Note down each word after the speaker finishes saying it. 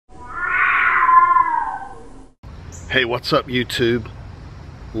Hey, what's up, YouTube?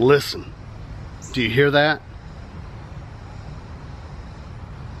 Listen, do you hear that?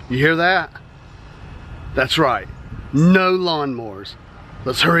 You hear that? That's right, no lawnmowers.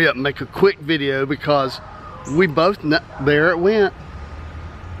 Let's hurry up and make a quick video because we both know, there it went.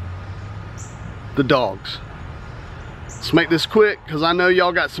 The dogs. Let's make this quick because I know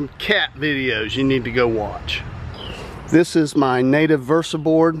y'all got some cat videos you need to go watch. This is my Native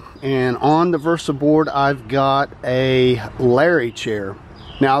Versaboard, and on the Versaboard I've got a Larry chair.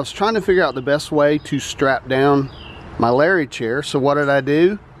 Now I was trying to figure out the best way to strap down my Larry chair, so what did I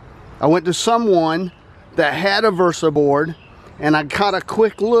do? I went to someone that had a Versaboard and I got a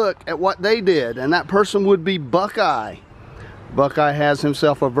quick look at what they did, and that person would be Buckeye. Buckeye has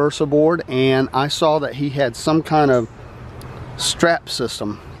himself a Versaboard, and I saw that he had some kind of strap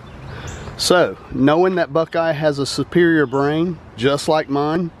system. So, knowing that Buckeye has a superior brain, just like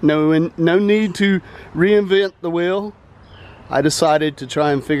mine, no need to reinvent the wheel, I decided to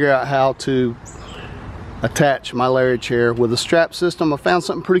try and figure out how to attach my Larry chair with a strap system. I found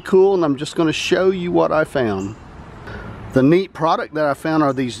something pretty cool, and I'm just going to show you what I found. The neat product that I found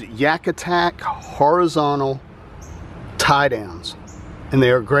are these YakAttack horizontal tie downs, and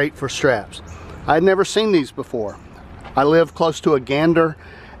they are great for straps. I had never seen these before. I live close to a gander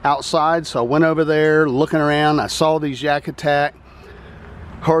outside, so I went over there looking around. I saw these YakAttack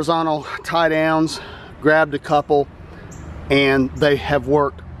horizontal tie downs, grabbed a couple, and they have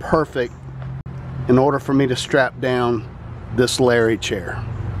worked perfect in order for me to strap down this Larry chair.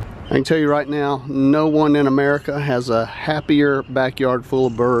 I can tell you right now, no one in America has a happier backyard full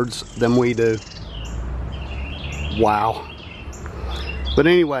of birds than we do. Wow. But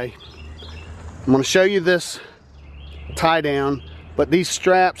anyway, I'm going to show you this tie down. But these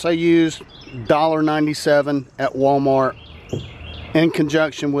straps I used $1.97 at Walmart in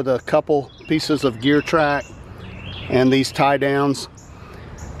conjunction with a couple pieces of gear track and these tie downs,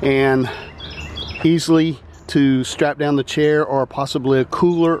 and easily to strap down the chair or possibly a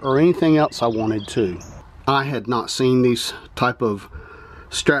cooler or anything else I wanted to. I had not seen these type of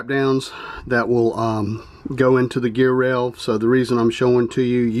strap downs that will go into the gear rail, so the reason I'm showing to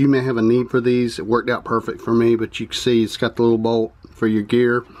you, you may have a need for these. It worked out perfect for me, but you can see it's got the little bolt for your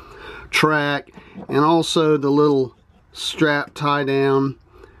gear track, and also the little strap tie down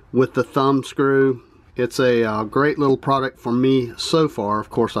with the thumb screw. It's a great little product for me so far. Of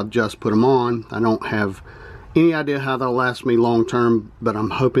course, I've just put them on. I don't have any idea how they'll last me long term, but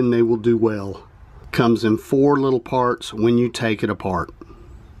I'm hoping they will do well. Comes in 4 little parts when you take it apart.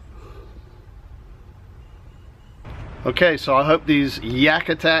 Okay, so I hope these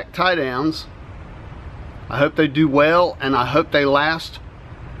YakAttack tie downs, I hope they do well, and I hope they last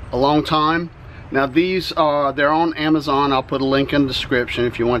a long time. Now these are, they're on Amazon. I'll put a link in the description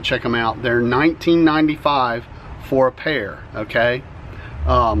if you want to check them out. They're $19.95 for a pair, okay?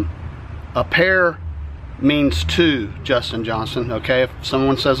 A pair means 2, Justin Johnson, okay? If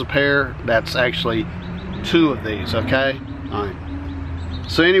someone says a pair, that's actually 2 of these, okay? All right.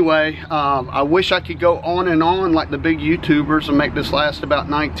 So anyway, I wish I could go on and on like the big YouTubers and make this last about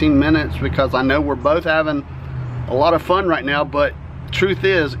 19 minutes, because I know we're both having a lot of fun right now, but truth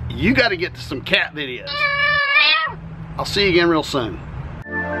is, you got to get to some cat videos. I'll see you again real soon.